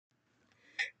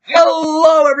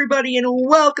Hello, everybody, and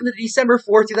welcome to the December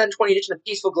 4th, 2020 edition of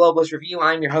Peaceful Globalist Review.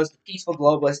 I'm your host, Peaceful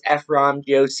Globalist, Ephraim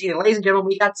Josie. And ladies and gentlemen,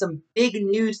 we got some big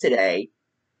news today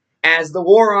as the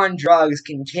war on drugs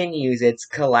continues its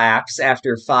collapse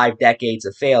after 5 decades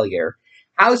of failure.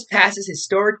 House passes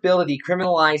historic bill to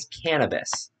decriminalize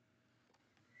cannabis.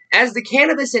 As the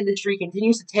cannabis industry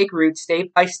continues to take root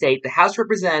state by state, the House of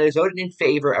Representatives voted in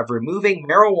favor of removing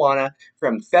marijuana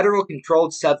from Federal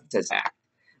Controlled Substances Act.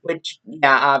 Which,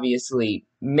 yeah, obviously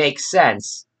makes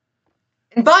sense.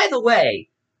 And by the way,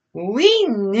 we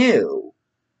knew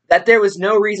that there was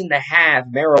no reason to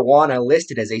have marijuana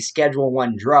listed as a Schedule I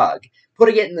drug,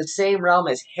 putting it in the same realm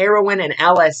as heroin and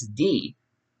LSD,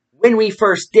 when we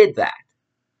first did that.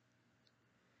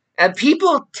 And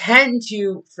people tend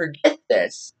to forget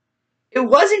this. It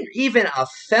wasn't even a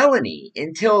felony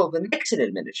until the Nixon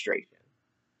administration.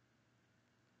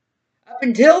 Up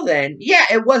until then, yeah,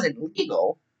 it wasn't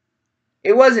legal.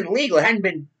 It wasn't legal. It hadn't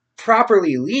been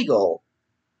properly legal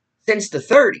since the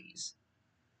 30s,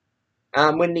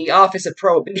 when the Office of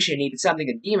Prohibition needed something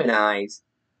to demonize.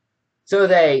 So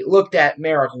they looked at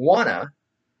marijuana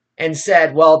and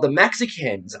said, well, the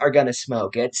Mexicans are going to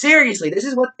smoke it. Seriously, this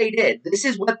is what they did. This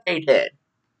is what they did.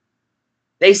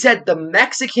 They said the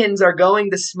Mexicans are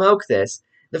going to smoke this.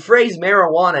 The phrase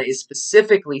marijuana is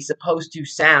specifically supposed to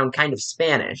sound kind of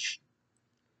Spanish.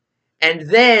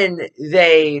 And then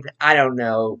they'd, I don't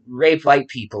know, rape white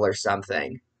people or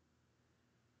something.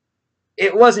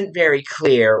 It wasn't very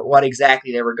clear what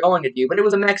exactly they were going to do, but it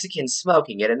was the Mexicans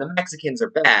smoking it, and the Mexicans are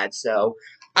bad, so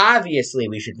obviously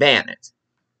we should ban it.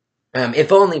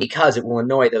 If only because it will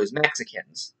annoy those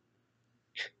Mexicans.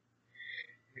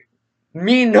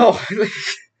 Mexicans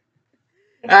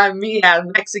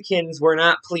were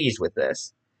not pleased with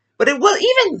this. But it was,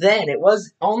 even then, it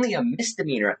was only a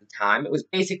misdemeanor at the time. It was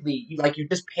basically, like, you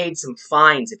just paid some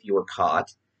fines if you were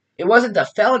caught. It wasn't a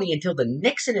felony until the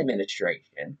Nixon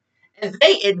administration. And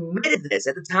they admitted this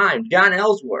at the time. John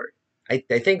Ellsworth, I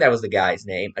think that was the guy's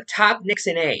name, a top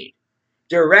Nixon aide,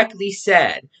 directly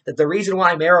said that the reason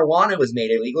why marijuana was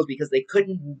made illegal is because they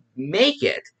couldn't make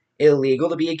it illegal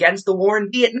to be against the war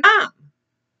in Vietnam.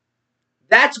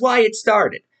 That's why it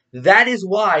started. That is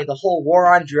why the whole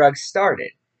war on drugs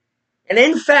started. And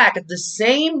in fact, at the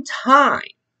same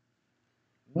time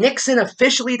Nixon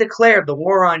officially declared the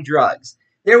war on drugs,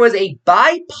 there was a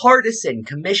bipartisan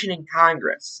commission in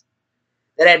Congress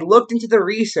that had looked into the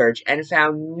research and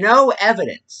found no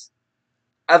evidence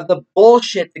of the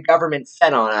bullshit the government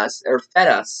fed us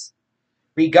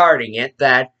regarding it,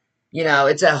 that, you know,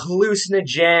 it's a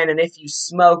hallucinogen, and if you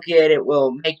smoke it, it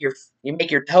will make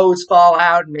your toes fall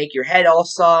out and make your head all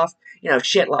soft,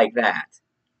 shit like that.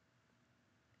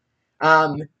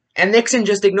 And Nixon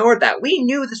just ignored that. We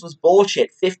knew this was bullshit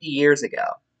 50 years ago,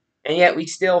 and yet we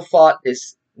still fought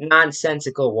this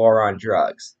nonsensical war on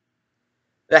drugs.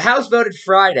 The House voted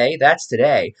Friday, that's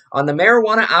today, on the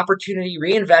Marijuana Opportunity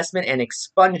Reinvestment and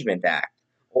Expungement Act,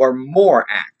 or MORE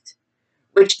Act,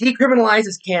 which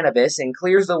decriminalizes cannabis and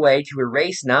clears the way to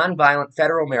erase nonviolent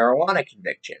federal marijuana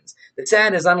convictions. The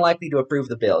Senate is unlikely to approve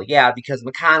the bill. Yeah, because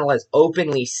McConnell has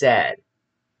openly said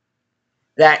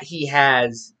that he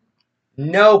has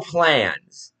no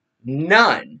plans,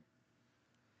 none,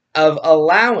 of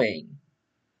allowing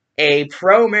a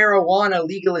pro-marijuana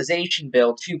legalization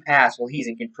bill to pass while he's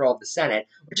in control of the Senate,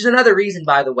 which is another reason,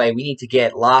 by the way, we need to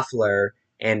get Loeffler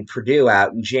and Perdue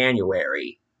out in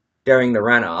January during the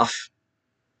runoff.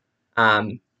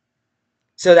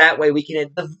 So that way we can,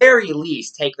 at the very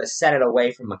least, take the Senate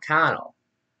away from McConnell.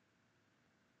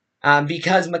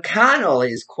 Because McConnell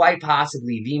is quite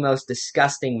possibly the most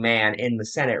disgusting man in the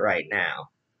Senate right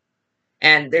now.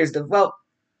 And there's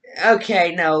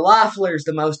Loeffler's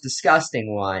the most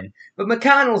disgusting one, but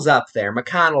McConnell's up there.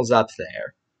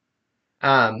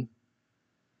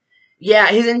 Yeah,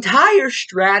 his entire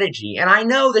strategy, and I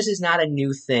know this is not a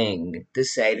new thing to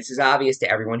say, this is obvious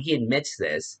to everyone, he admits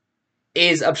this,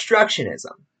 is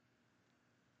obstructionism.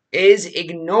 Is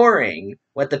ignoring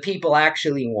what the people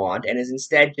actually want, and is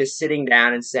instead just sitting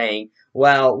down and saying,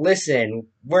 well, listen,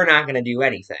 we're not going to do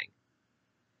anything.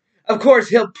 Of course,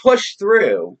 he'll push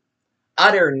through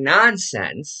utter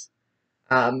nonsense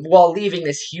while leaving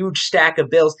this huge stack of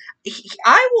bills.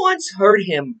 I once heard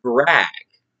him brag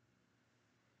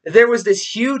that there was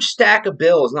this huge stack of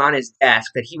bills on his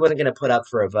desk that he wasn't going to put up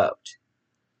for a vote.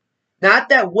 Not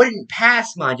that wouldn't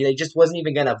pass, mind you, they just wasn't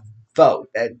even going to vote.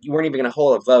 You weren't even going to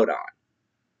hold a vote on.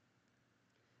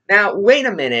 Now, wait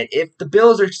a minute, if the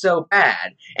bills are so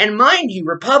bad, and mind you,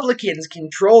 Republicans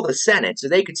control the Senate, so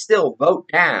they could still vote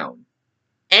down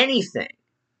anything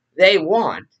they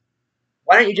want,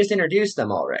 why don't you just introduce them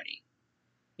already?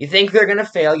 You think they're going to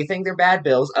fail. You think they're bad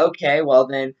bills. Okay, well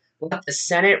then let the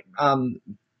Senate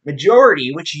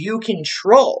majority, which you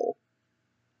control,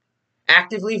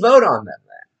 actively vote on them.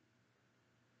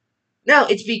 No,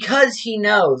 it's because he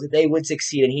knows that they would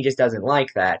succeed and he just doesn't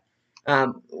like that.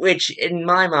 Which, in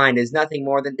my mind, is nothing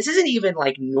more than... This isn't even,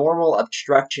 like, normal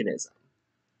obstructionism.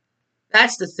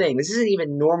 That's the thing. This isn't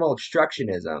even normal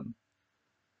obstructionism.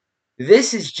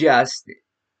 This is just...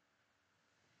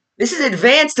 This is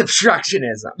advanced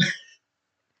obstructionism.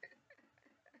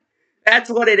 That's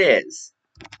what it is.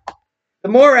 The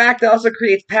MORE Act also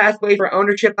creates pathway for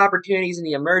ownership opportunities in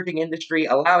the emerging industry,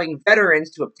 allowing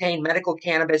veterans to obtain medical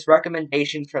cannabis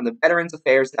recommendations from the Veterans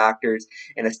Affairs doctors,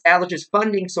 and establishes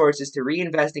funding sources to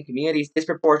reinvest in communities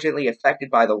disproportionately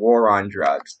affected by the war on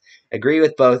drugs. Agree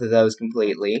with both of those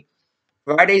completely.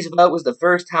 Friday's vote was the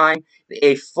first time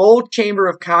a full chamber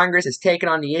of Congress has taken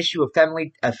on the issue of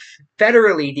federally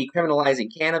decriminalizing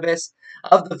cannabis.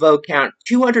 Of the vote count,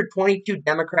 222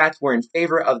 Democrats were in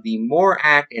favor of the MORE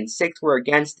Act and 6 were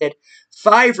against it.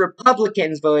 5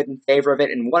 Republicans voted in favor of it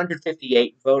and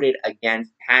 158 voted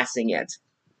against passing it.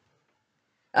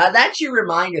 That's your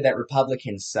reminder that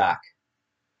Republicans suck.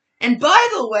 And by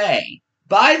the way,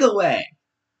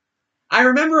 I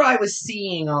remember I was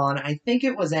seeing on, I think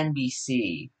it was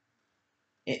NBC.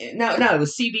 No, it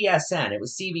was CBSN. It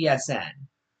was CBSN.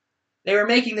 They were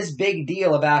making this big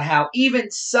deal about how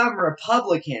even some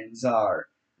Republicans are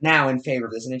now in favor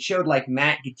of this. And it showed, like,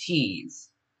 Matt Gaetz,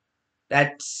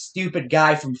 that stupid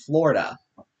guy from Florida,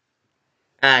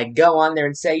 go on there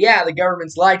and say, yeah, the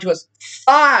government's lied to us.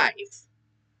 5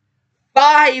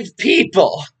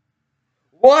 people.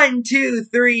 1, 2,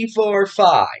 3, 4,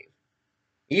 5.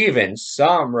 Even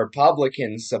some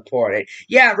Republicans support it.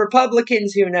 Yeah,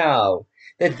 Republicans who know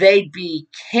that they'd be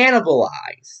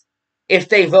cannibalized if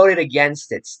they voted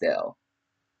against it still.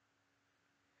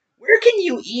 Where can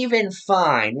you even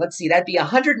find, let's see, that'd be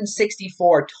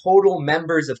 164 total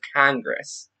members of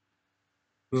Congress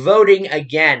voting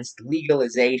against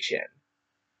legalization.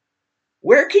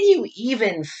 Where can you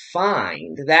even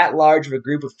find that large of a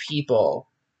group of people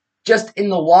just in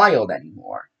the wild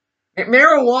anymore?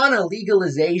 Marijuana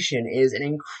legalization is an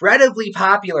incredibly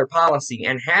popular policy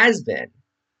and has been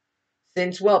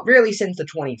since, well, really since the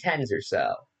 2010s or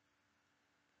so.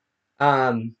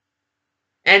 And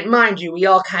mind you, we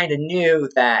all kind of knew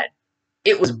that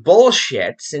it was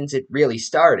bullshit since it really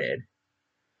started.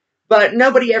 But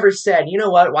nobody ever said, you know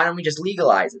what, why don't we just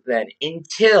legalize it then,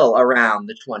 until around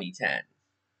the 2010s.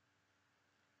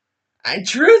 And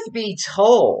truth be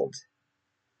told,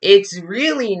 it's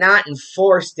really not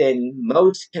enforced in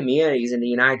most communities in the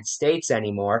United States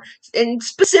anymore. And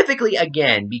specifically,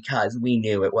 again, because we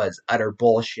knew it was utter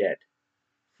bullshit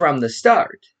from the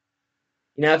start.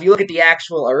 You know, if you look at the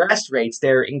actual arrest rates,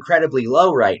 they're incredibly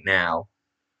low right now.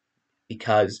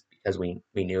 Because we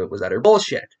knew it was utter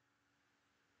bullshit.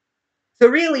 So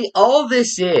really, all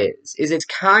this is it's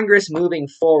Congress moving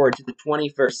forward to the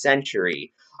 21st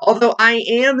century. Although I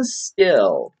am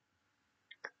still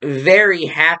very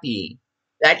happy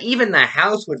that even the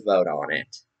House would vote on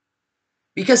it.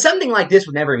 Because something like this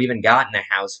would never have even gotten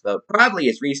a House vote, probably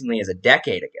as recently as a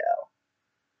decade ago.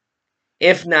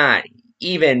 If not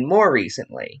even more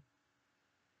recently.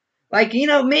 Like, you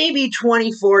know, maybe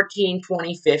 2014,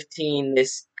 2015,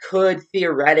 this could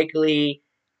theoretically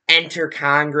enter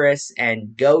Congress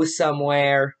and go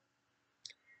somewhere.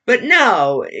 But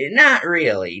no, not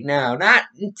really. No, not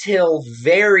until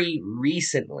very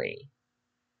recently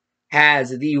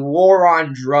has the war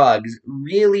on drugs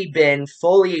really been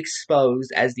fully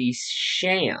exposed as the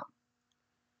sham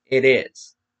it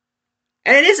is.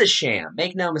 And it is a sham,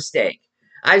 make no mistake.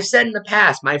 I've said in the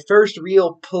past, my first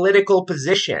real political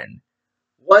position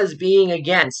was being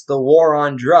against the war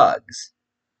on drugs.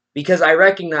 Because I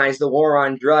recognized the war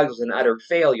on drugs was an utter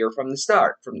failure from the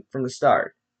start. From the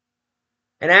start.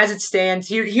 And as it stands,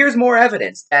 here's more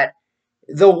evidence that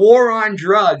the war on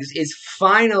drugs is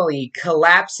finally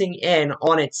collapsing in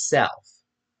on itself.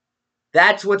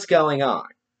 That's what's going on.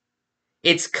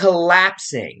 It's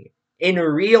collapsing in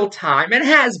real time, and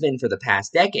has been for the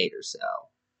past decade or so.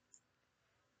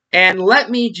 And let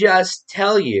me just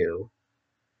tell you,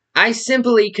 I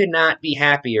simply could not be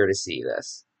happier to see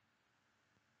this.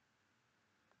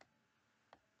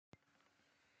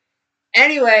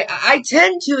 Anyway, I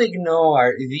tend to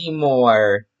ignore the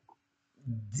more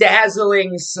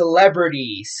dazzling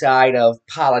celebrity side of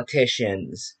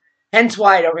politicians. Hence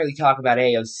why I don't really talk about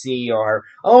AOC or,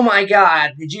 oh my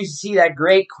god, did you see that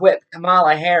great quip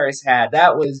Kamala Harris had?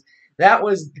 That was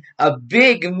a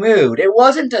big mood. It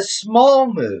wasn't a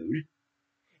small mood.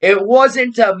 It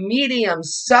wasn't a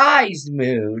medium-sized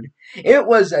mood. It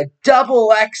was a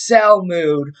double XL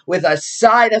mood with a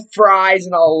side of fries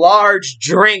and a large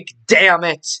drink, damn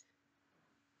it!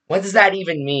 What does that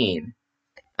even mean?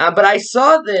 But I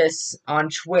saw this on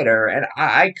Twitter, and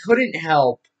I couldn't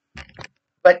help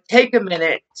but take a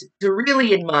minute to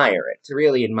really admire it.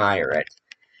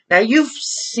 Now, you've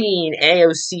seen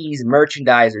AOC's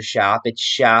merchandiser shop. It's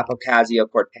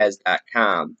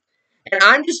shop.ocasio-cortez.com. And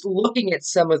I'm just looking at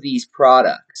some of these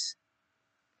products.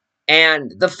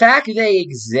 And the fact they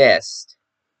exist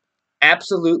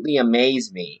absolutely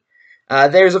amaze me.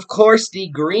 There's, of course, the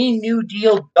Green New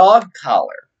Deal dog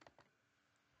collar.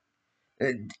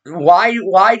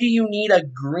 Why do you need a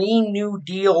Green New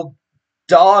Deal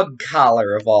dog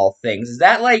collar, of all things? Is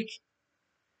that, like,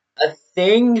 a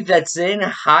thing that's in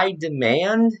high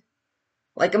demand?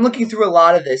 Like, I'm looking through a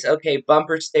lot of this. Okay,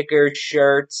 bumper stickers,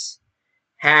 shirts,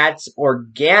 hats,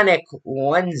 organic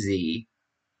onesie.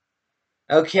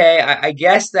 Okay, I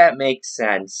guess that makes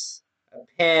sense. A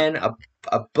pin,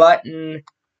 a button,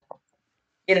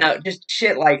 just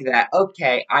shit like that.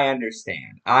 Okay, I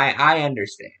understand. I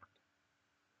understand.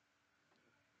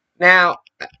 Now,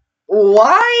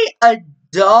 why a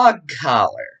dog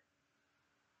collar?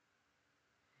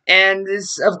 And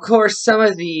this, of course, some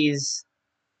of these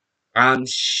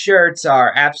shirts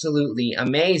are absolutely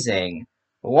amazing.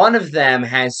 One of them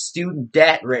has student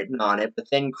debt written on it, but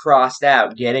then crossed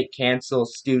out. Get it? Cancel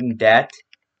student debt.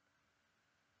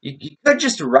 You could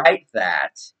just write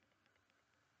that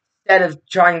instead of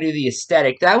trying to do the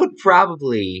aesthetic. That would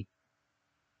probably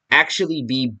actually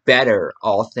be better,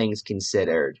 all things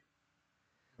considered.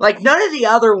 Like, none of the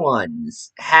other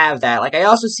ones have that. Like, I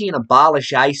also see an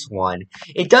Abolish ICE one.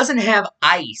 It doesn't have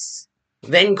ICE,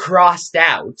 then crossed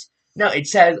out. No, it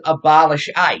says Abolish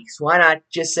ICE. Why not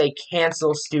just say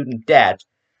cancel student debt?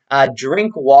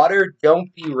 Drink water,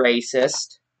 don't be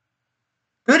racist.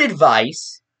 Good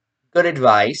advice. Good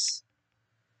advice.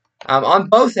 On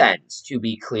both ends, to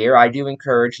be clear, I do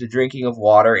encourage the drinking of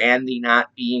water and the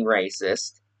not being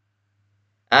racist.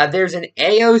 There's an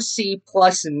AOC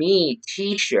Plus Me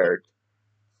t-shirt,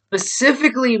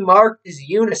 specifically marked as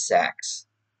unisex.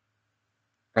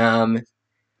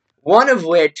 One of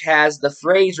which has the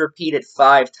phrase repeated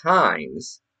 5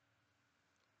 times,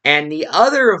 and the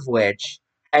other of which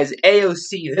has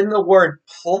AOC, then the word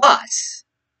plus.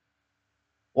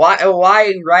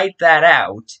 Why write that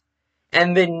out?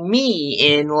 And then me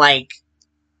in, like,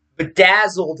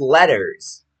 bedazzled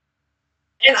letters.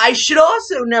 And I should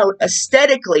also note,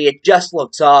 aesthetically, it just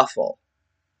looks awful.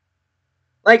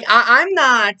 Like, I'm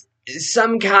not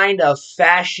some kind of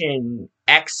fashion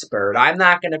expert. I'm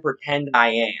not going to pretend I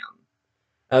am.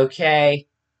 Okay?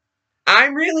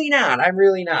 I'm really not.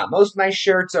 Most of my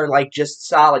shirts are, like, just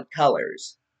solid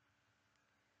colors.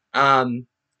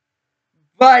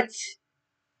 But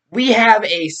we have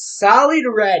a solid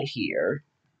red here.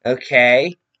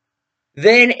 Okay?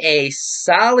 Then a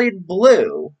solid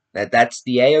blue. That's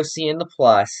the AOC and the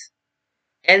plus.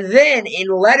 And then, in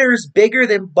letters bigger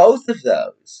than both of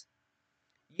those,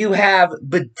 you have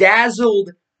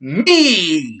bedazzled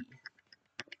me.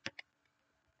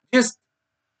 Just,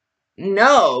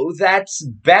 no, that's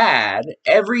bad.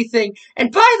 Everything.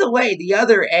 And by the way, the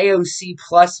other AOC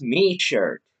plus me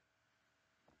shirt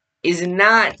is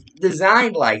not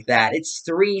designed like that. It's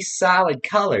 3 solid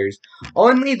colors.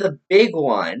 Only the big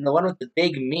one, the one with the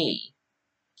big me,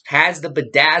 has the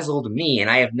bedazzled me, and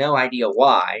I have no idea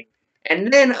why.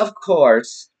 And then, of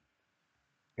course,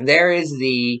 there is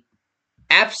the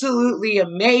absolutely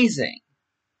amazing,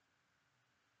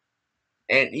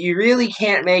 and you really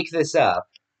can't make this up,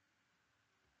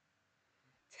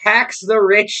 Tax the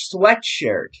Rich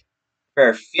sweatshirt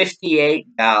for $58.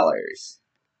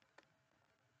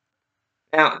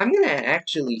 Now, I'm going to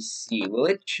actually see. Will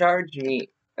it charge me?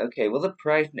 Okay, will the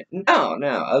price...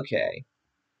 No, okay.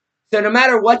 So no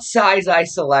matter what size I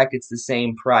select, it's the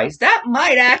same price. That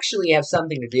might actually have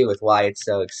something to do with why it's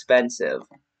so expensive.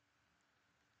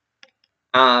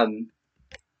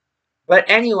 But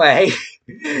anyway,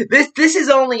 this is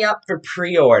only up for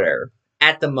pre-order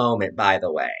at the moment, by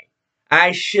the way.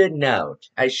 I should note.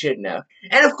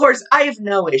 And of course, I have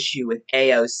no issue with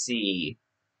AOC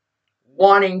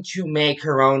wanting to make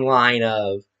her own line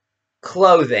of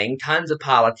clothing. Tons of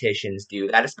politicians do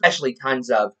that, especially tons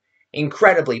of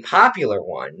incredibly popular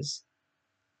ones.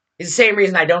 It's the same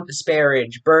reason I don't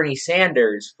disparage Bernie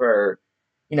Sanders for,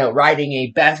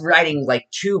 writing like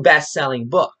 2 best-selling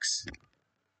books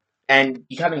and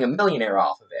becoming a millionaire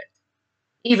off of it.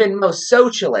 Even most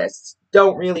socialists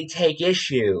don't really take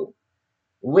issue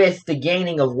with the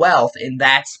gaining of wealth in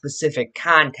that specific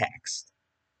context.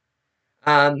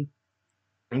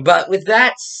 But with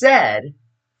that said,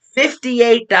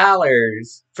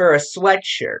 $58 for a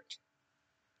sweatshirt.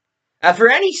 For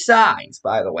any size,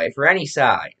 by the way, for any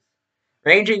size,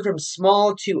 ranging from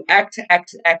small to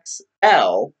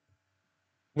XXXL,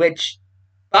 which,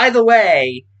 by the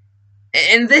way,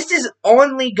 and this is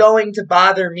only going to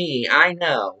bother me, I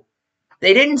know.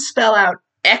 They didn't spell out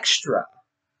extra,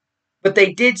 but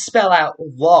they did spell out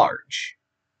large.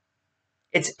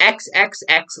 It's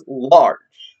XXX large.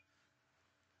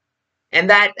 And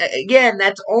that, again,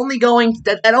 that's only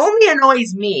that only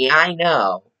annoys me, I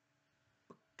know.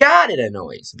 God, it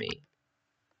annoys me.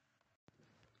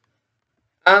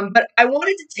 But I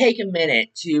wanted to take a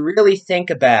minute to really think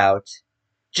about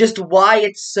just why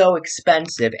it's so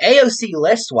expensive. AOC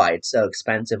lists why it's so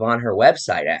expensive on her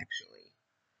website, actually.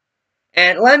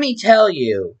 And let me tell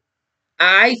you,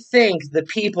 I think the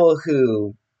people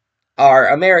who are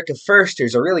America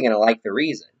Firsters are really going to like the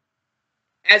reason.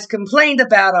 As complained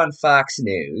about on Fox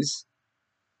News,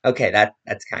 okay,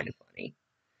 that's kind of funny.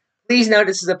 Please note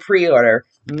this is a pre-order,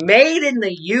 made in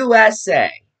the USA.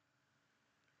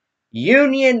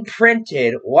 Union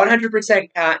printed,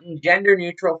 100% cotton, gender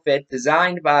neutral fit,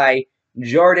 designed by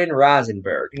Jordan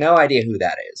Rosenberg. No idea who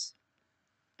that is.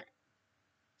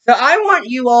 So I want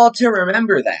you all to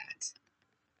remember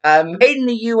that. Made in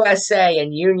the USA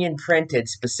and union printed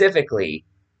specifically.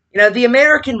 You know, the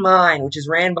American Mind, which is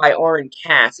ran by Oren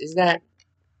Cass, is that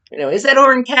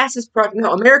Oren Cass's project?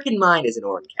 No, American Mind isn't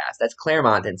Oren Cass. That's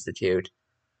Claremont Institute.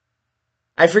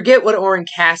 I forget what Oren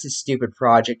Cass's stupid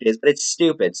project is, but it's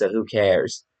stupid, so who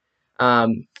cares?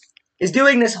 Is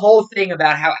doing this whole thing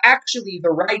about how actually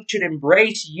the right should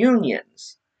embrace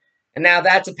unions. And now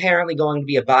that's apparently going to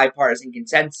be a bipartisan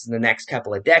consensus in the next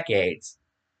couple of decades.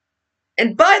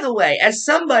 And by the way, as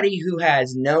somebody who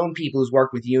has known people who's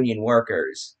worked with union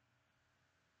workers,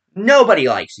 nobody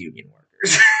likes union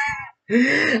workers.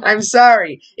 I'm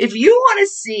sorry. If you want to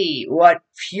see what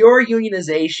pure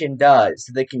unionization does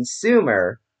to the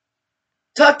consumer,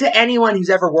 talk to anyone who's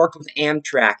ever worked with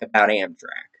Amtrak about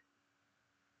Amtrak.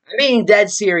 I'm being dead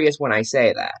serious when I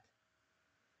say that.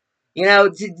 You know,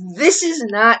 this is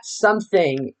not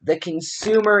something the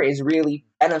consumer is really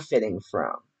benefiting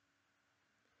from.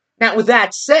 Now, with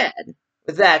that said,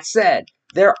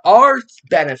 there are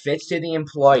benefits to the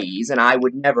employees, and I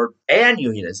would never ban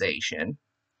unionization,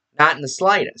 not in the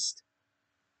slightest.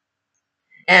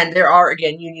 And there are,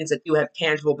 again, unions that do have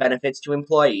tangible benefits to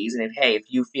employees, and if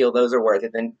you feel those are worth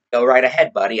it, then go right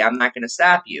ahead, buddy. I'm not going to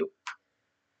stop you.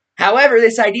 However,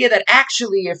 this idea that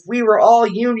actually if we were all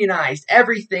unionized,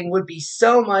 everything would be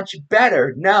so much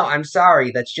better. No, I'm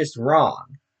sorry, that's just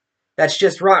wrong. That's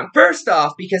just wrong. First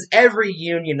off, because every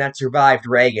union that survived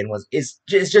Reagan is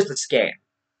just a scam.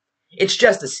 It's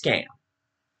just a scam.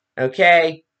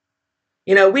 Okay?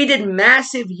 You know, we did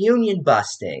massive union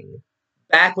busting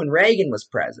back when Reagan was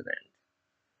president.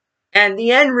 And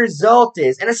the end result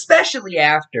is, and especially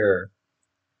after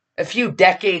a few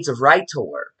decades of right to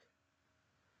work,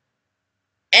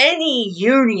 any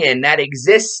union that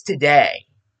exists today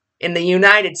in the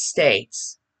United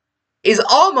States is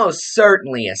almost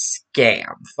certainly a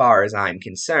scam, far as I'm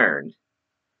concerned.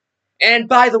 And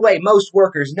by the way, most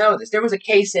workers know this. There was a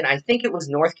case in, I think it was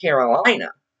North Carolina,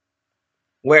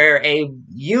 where a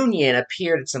union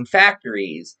appeared at some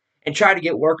factories and tried to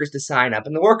get workers to sign up,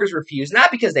 and the workers refused,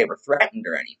 not because they were threatened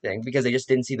or anything, because they just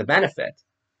didn't see the benefit.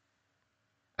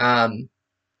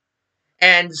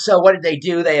 And so what did they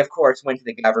do? They, of course, went to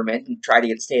the government and tried to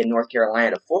get the state of North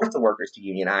Carolina to force the workers to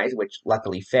unionize, which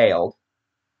luckily failed.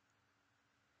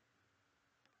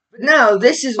 But no,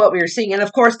 this is what we were seeing. And,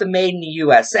 of course, the Made in the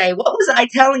USA. What was I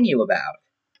telling you about?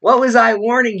 What was I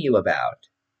warning you about?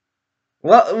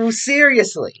 Well,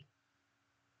 seriously.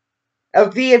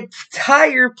 Of the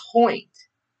entire point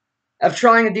of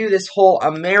trying to do this whole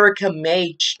America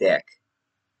Made shtick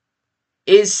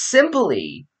is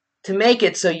simply to make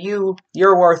it so you're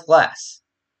worth less.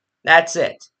 That's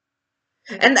it.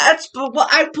 And I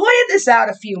pointed this out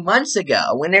a few months ago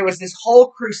when there was this whole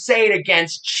crusade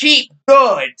against cheap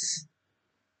goods.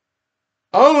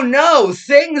 Oh no,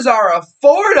 things are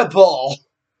affordable.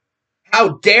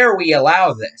 How dare we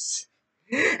allow this?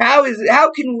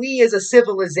 How can we as a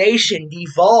civilization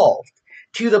devolve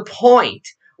to the point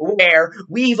where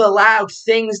we've allowed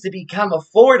things to become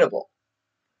affordable?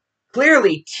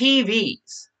 Clearly,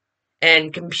 TVs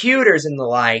and computers and the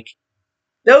like,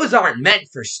 those aren't meant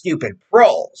for stupid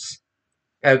proles.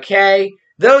 Okay?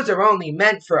 Those are only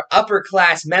meant for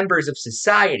upper-class members of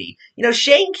society. You know,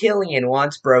 Shane Killian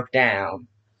once broke down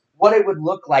what it would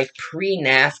look like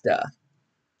pre-NAFTA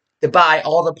to buy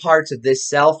all the parts of this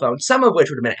cell phone, some of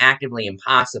which would have been actively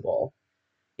impossible.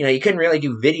 You know, you couldn't really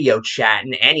do video chat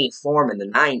in any form in the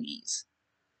 90s.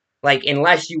 Like,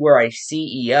 unless you were a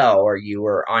CEO or you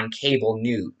were on cable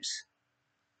news,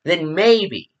 then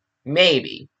maybe.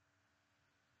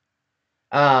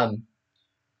 Um,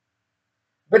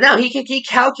 but no, he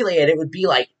calculated it would be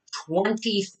like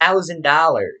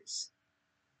 $20,000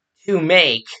 to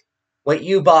make what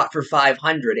you bought for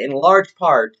 500, in large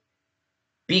part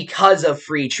because of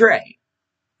free trade.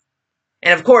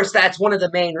 And of course, that's one of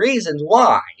the main reasons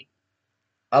why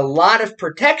a lot of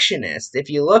protectionists, if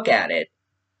you look at it,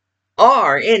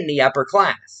 are in the upper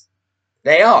class.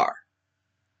 They are.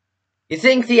 You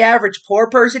think the average poor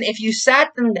person, if you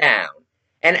sat them down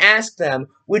and asked them,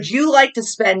 would you like to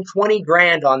spend 20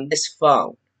 grand on this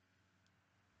phone?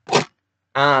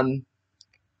 Um,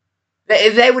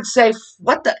 they would say,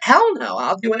 what the hell no,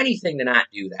 I'll do anything to not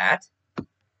do that.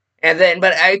 And then,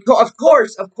 but of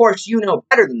course, you know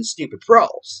better than the stupid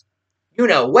pros. You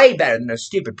know way better than those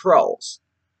stupid pros.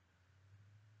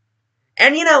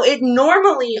 And it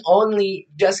normally only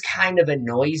just kind of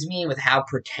annoys me with how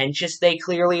pretentious they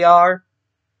clearly are.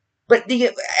 But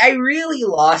I really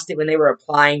lost it when they were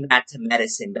applying that to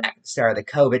medicine back at the start of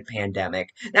the COVID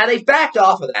pandemic. Now, they've backed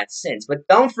off of that since, but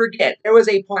don't forget, there was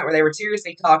a point where they were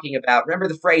seriously talking about, remember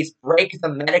the phrase, break the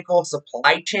medical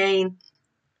supply chain?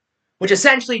 Which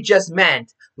essentially just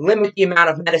meant limit the amount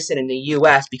of medicine in the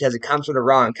US because it comes from the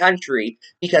wrong country,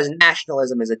 because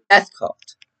nationalism is a death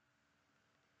cult.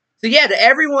 So yeah, to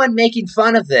everyone making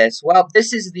fun of this, well,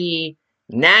 this is the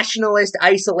nationalist,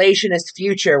 isolationist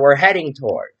future we're heading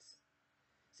towards.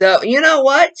 So, you know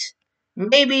what?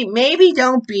 Maybe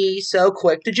don't be so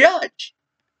quick to judge.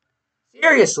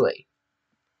 Seriously.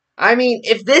 I mean,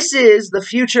 if this is the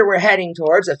future we're heading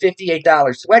towards, a $58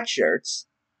 sweatshirts, it's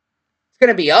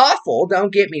gonna be awful,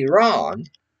 don't get me wrong.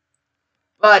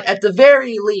 But at the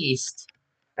very least,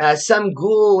 some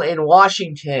ghoul in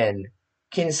Washington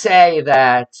can say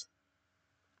that,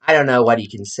 I don't know what he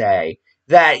can say,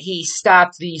 that he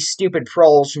stopped these stupid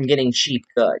proles from getting cheap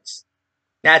goods.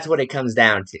 That's what it comes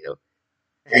down to.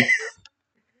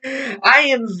 I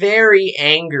am very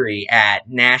angry at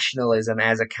nationalism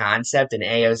as a concept, and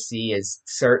AOC is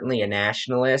certainly a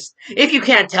nationalist. If you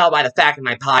can't tell by the fact that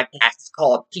my podcast is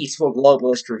called Peaceful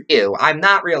Globalist Review, I'm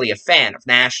not really a fan of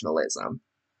nationalism.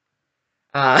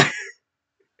 Uh,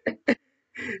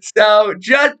 so,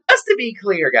 just to be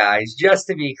clear, guys, just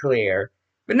to be clear.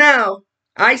 But no,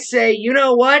 I say, you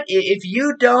know what? If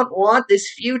you don't want this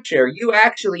future, you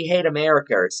actually hate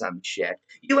America or some shit.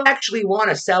 You actually want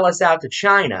to sell us out to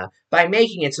China by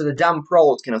making it so the dumb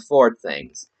proles can afford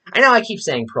things. I know I keep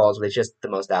saying proles, but it's just the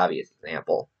most obvious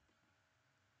example.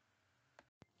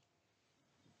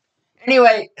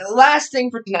 Anyway, last thing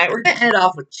for tonight, we're going to end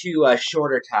off with two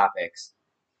shorter topics.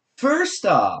 First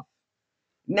off,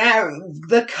 now,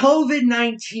 the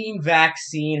COVID-19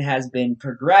 vaccine has been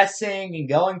progressing and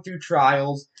going through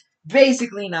trials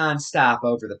basically nonstop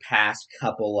over the past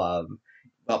couple of,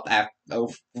 well,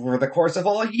 over the course of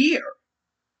all year.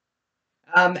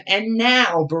 And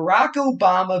now, Barack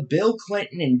Obama, Bill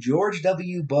Clinton, and George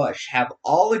W. Bush have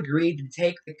all agreed to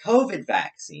take the COVID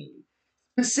vaccine,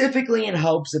 specifically in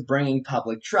hopes of bringing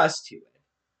public trust to it.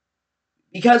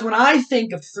 Because when I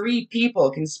think of three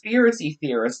people conspiracy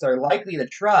theorists are likely to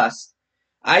trust,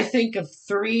 I think of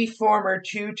three former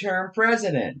two-term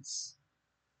presidents.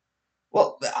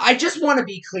 Well, I just want to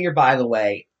be clear, by the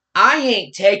way, I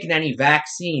ain't taking any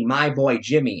vaccine my boy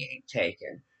Jimmy ain't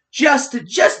taking. Just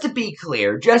to be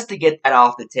clear, just to get that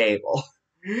off the table.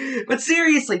 But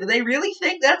seriously, do they really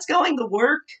think that's going to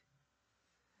work?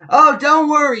 Oh, don't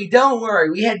worry.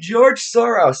 We had George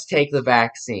Soros take the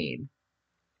vaccine.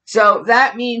 So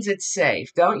that means it's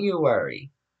safe, don't you worry.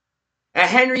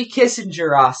 Henry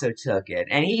Kissinger also took it,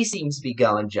 and he seems to be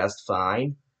going just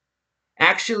fine.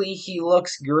 Actually, he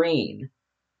looks green.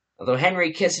 Although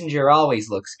Henry Kissinger always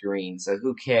looks green, so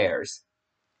who cares?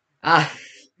 Uh,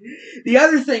 the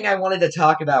other thing I wanted to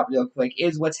talk about real quick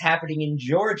is what's happening in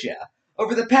Georgia.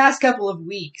 Over the past couple of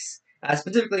weeks,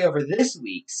 specifically over this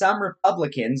week, some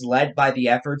Republicans, led by the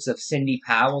efforts of Cindy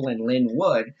Powell and Lynn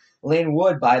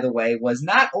Wood, by the way, was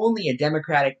not only a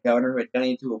Democratic donor who had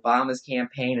donated to Obama's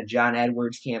campaign and John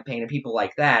Edwards' campaign and people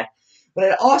like that, but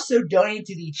had also donated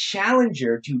to the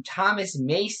challenger to Thomas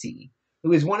Macy,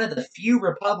 who is one of the few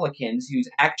Republicans who's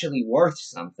actually worth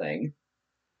something.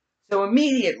 So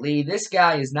immediately, this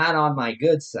guy is not on my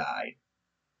good side.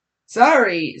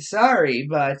 Sorry,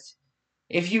 but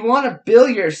if you want to bill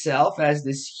yourself as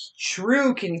this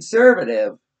true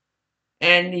conservative,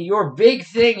 and your big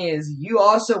thing is you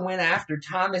also went after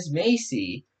Thomas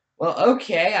Macy, well,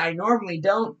 okay, I normally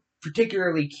don't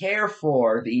particularly care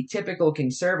for the typical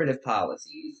conservative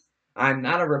policies. I'm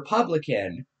not a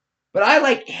Republican. But I,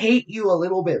 like, hate you a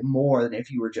little bit more than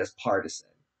if you were just partisan.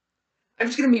 I'm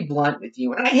just gonna be blunt with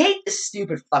you, and I hate this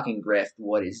stupid fucking grift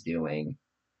Wood is doing.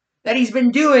 That he's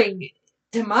been doing,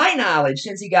 to my knowledge,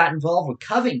 since he got involved with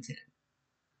Covington.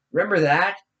 Remember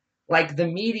that? Like, the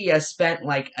media spent,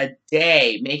 like, a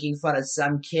day making fun of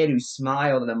some kid who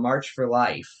smiled in a March for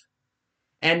Life.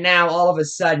 And now, all of a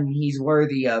sudden, he's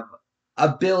worthy of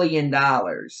 $1 billion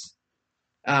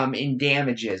in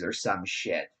damages or some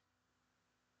shit.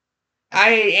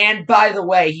 And by the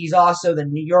way, he's also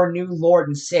your new Lord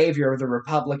and Savior of the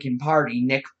Republican Party,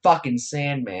 Nick fucking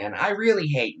Sandmann. I really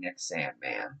hate Nick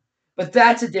Sandmann. But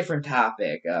that's a different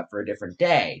topic for a different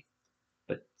day.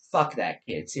 But fuck that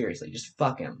kid, seriously, just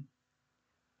fuck him.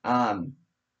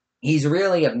 He's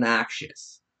really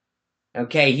obnoxious.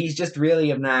 Okay, he's just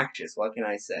really obnoxious, what can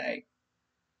I say?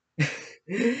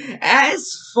 As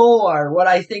for what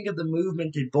I think of the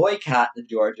movement to boycott the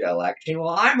Georgia election,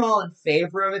 well, I'm all in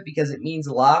favor of it because it means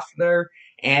Loeffler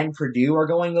and Perdue are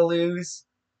going to lose,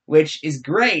 which is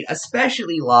great,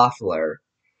 especially Loeffler.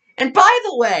 And by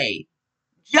the way,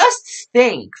 just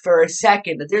think for a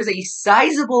second that there's a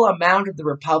sizable amount of the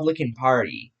Republican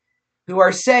Party who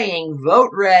are saying vote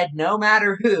red no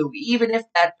matter who, even if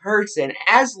that person,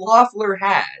 as Loeffler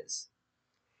has,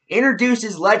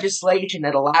 introduces legislation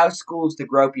that allows schools to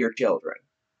grope your children.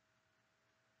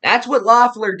 That's what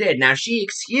Loeffler did. Now, she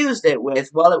excused it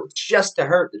with, well, it was just to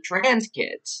hurt the trans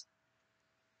kids.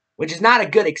 Which is not a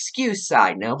good excuse,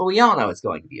 side note, but we all know it's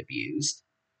going to be abused.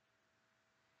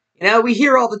 You know, we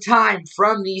hear all the time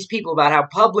from these people about how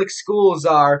public schools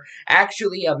are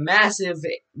actually a massive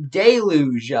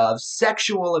deluge of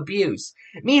sexual abuse.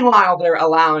 Meanwhile, they're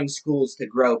allowing schools to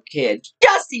grope kids,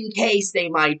 just in case they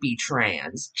might be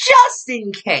trans. Just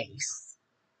in case.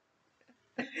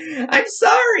 I'm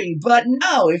sorry, but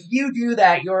no, if you do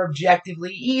that, you're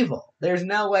objectively evil. There's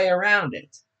no way around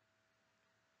it.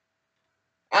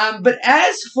 But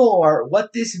as for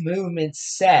what this movement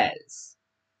says,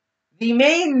 the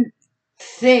main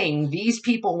thing these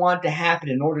people want to happen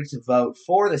in order to vote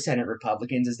for the Senate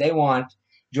Republicans is they want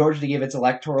Georgia to give its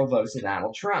electoral votes to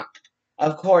Donald Trump.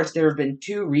 Of course, there have been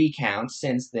 2 recounts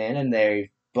since then, and they've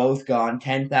both gone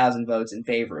 10,000 votes in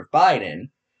favor of Biden.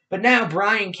 But now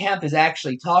Brian Kemp is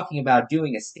actually talking about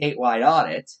doing a statewide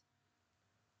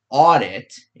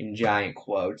audit, in giant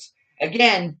quotes.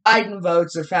 Again, Biden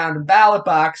votes are found in ballot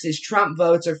boxes, Trump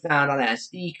votes are found on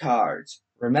SD cards.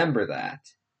 Remember that.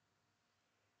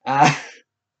 I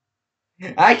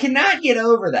cannot get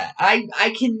over that.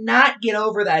 I cannot get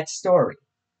over that story.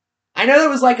 I know that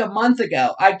was like a month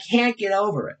ago. I can't get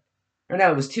over it. Or no,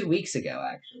 it was 2 weeks ago,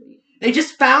 actually. They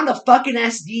just found a fucking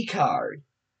SD card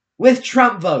with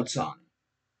Trump votes on it.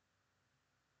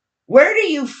 Where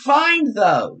do you find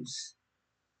those?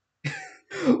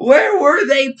 Where were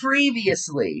they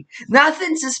previously?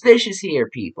 Nothing suspicious here,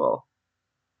 people.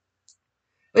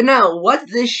 But no, what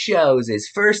this shows is,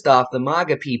 first off, the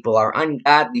MAGA people are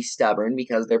ungodly stubborn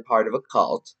because they're part of a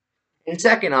cult. And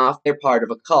second off, they're part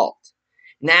of a cult.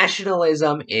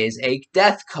 Nationalism is a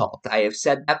death cult. I have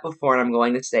said that before, and I'm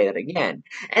going to say that again.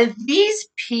 And these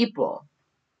people,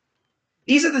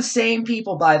 these are the same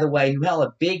people, by the way, who held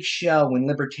a big show when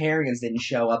libertarians didn't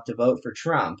show up to vote for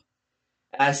Trump.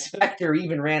 Spectre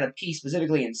even ran a piece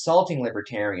specifically insulting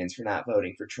libertarians for not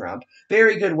voting for Trump.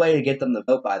 Very good way to get them to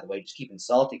vote, by the way. Just keep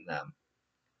insulting them.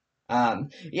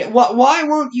 Why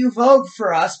won't you vote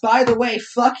for us? By the way,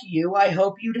 fuck you. I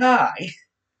hope you die.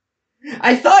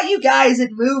 I thought you guys had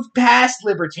moved past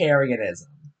libertarianism.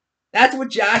 That's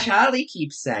what Josh Hawley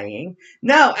keeps saying.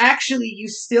 No, actually, you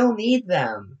still need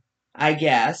them, I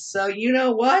guess. So, you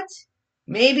know what?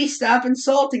 Maybe stop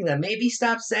insulting them. Maybe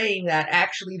stop saying that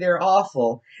actually they're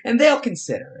awful. And they'll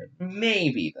consider it.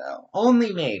 Maybe, though.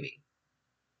 Only maybe.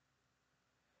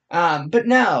 But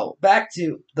no, back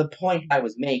to the point I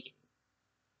was making.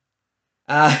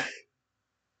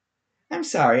 I'm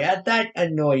sorry, that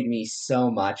annoyed me so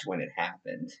much when it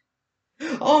happened.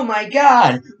 Oh my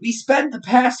god, we spent the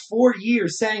past 4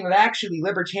 years saying that actually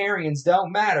libertarians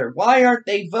don't matter. Why aren't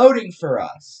they voting for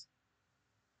us?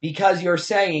 Because you're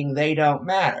saying they don't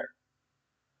matter.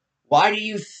 Why do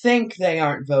you think they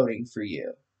aren't voting for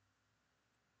you?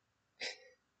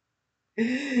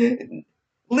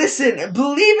 Listen,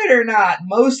 believe it or not,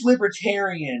 most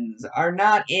libertarians are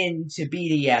not into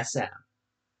BDSM.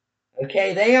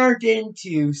 Okay, they aren't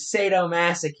into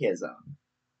sadomasochism.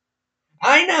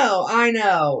 I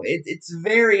know. It's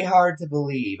very hard to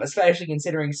believe, especially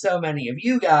considering so many of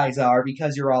you guys are,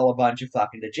 because you're all a bunch of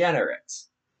fucking degenerates.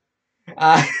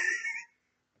 This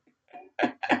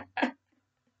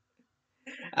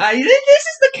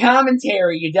is the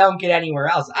commentary you don't get anywhere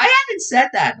else. I haven't said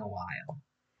that in a while.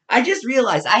 I just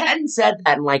realized I hadn't said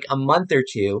that in like a month or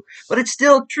two, but it's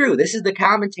still true. This is the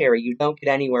commentary you don't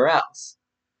get anywhere else.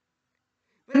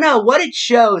 But no, what it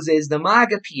shows is the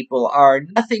MAGA people are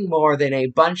nothing more than a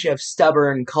bunch of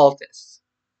stubborn cultists.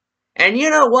 And you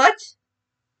know what?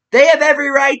 They have every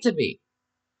right to be.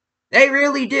 They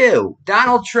really do.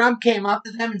 Donald Trump came up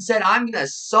to them and said, I'm going to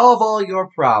solve all your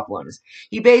problems.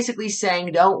 He basically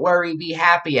saying, don't worry, be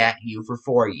happy at you for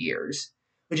 4 years.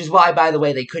 Which is why, by the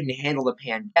way, they couldn't handle the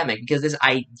pandemic, because this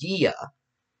idea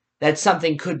that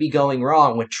something could be going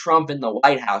wrong with Trump in the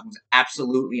White House was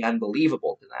absolutely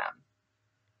unbelievable to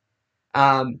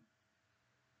them.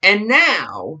 And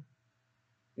now,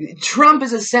 Trump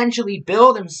has essentially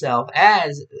billed himself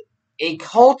as a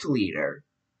cult leader.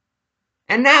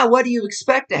 And now, what do you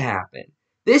expect to happen?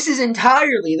 This is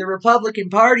entirely the Republican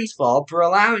Party's fault for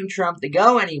allowing Trump to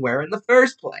go anywhere in the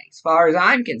first place, as far as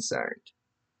I'm concerned.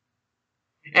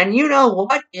 And you know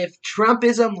what? If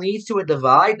Trumpism leads to a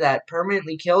divide that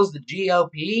permanently kills the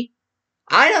GOP,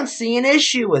 I don't see an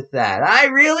issue with that. I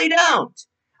really don't.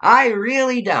 I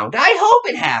really don't. I hope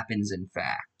it happens, in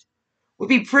fact. Would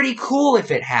be pretty cool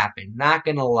if it happened, not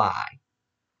gonna lie.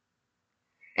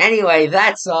 Anyway,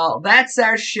 that's all. That's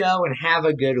our show, and have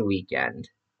a good weekend.